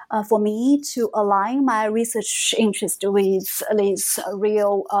way for me to align my research interest with this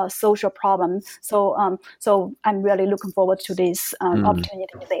real social problem. So I'm really looking forward to this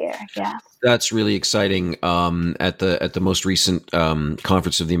opportunity there. Yeah. That's really exciting. At the most recent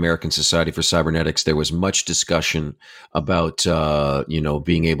conference of the American Society for Cybernetics, there was much discussion about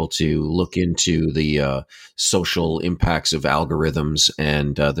being able to look into the social impacts of algorithms,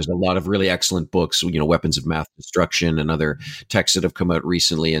 and there's a lot of really excellent books, Weapons of Math Destruction and other texts that have come out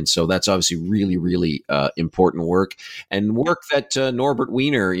recently, and so that's obviously really, really important work, and work that Norbert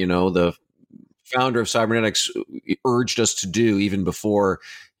Wiener, the founder of cybernetics, urged us to do even before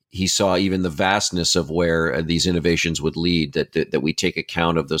he saw even the vastness of where these innovations would lead, that we take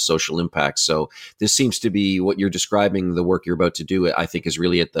account of the social impacts. So this seems to be what you're describing, the work you're about to do, I think is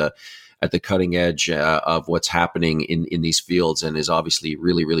really at the cutting edge of what's happening in these fields, and is obviously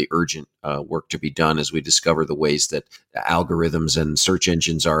really, really urgent work to be done as we discover the ways that algorithms and search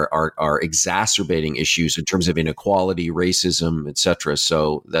engines are exacerbating issues in terms of inequality, racism, etc.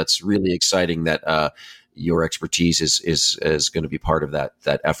 So that's really exciting that your expertise is going to be part of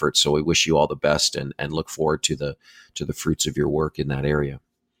that effort. So we wish you all the best and look forward to the fruits of your work in that area.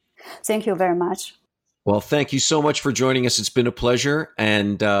 Thank you very much. Well, thank you so much for joining us. It's been a pleasure,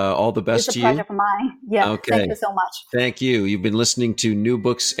 and all the best to you. It's a pleasure for mine. Yeah, okay. Thank you so much. Thank you. You've been listening to New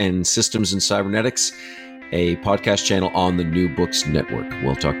Books and Systems in Cybernetics, a podcast channel on the New Books Network.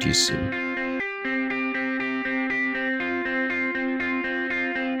 We'll talk to you soon.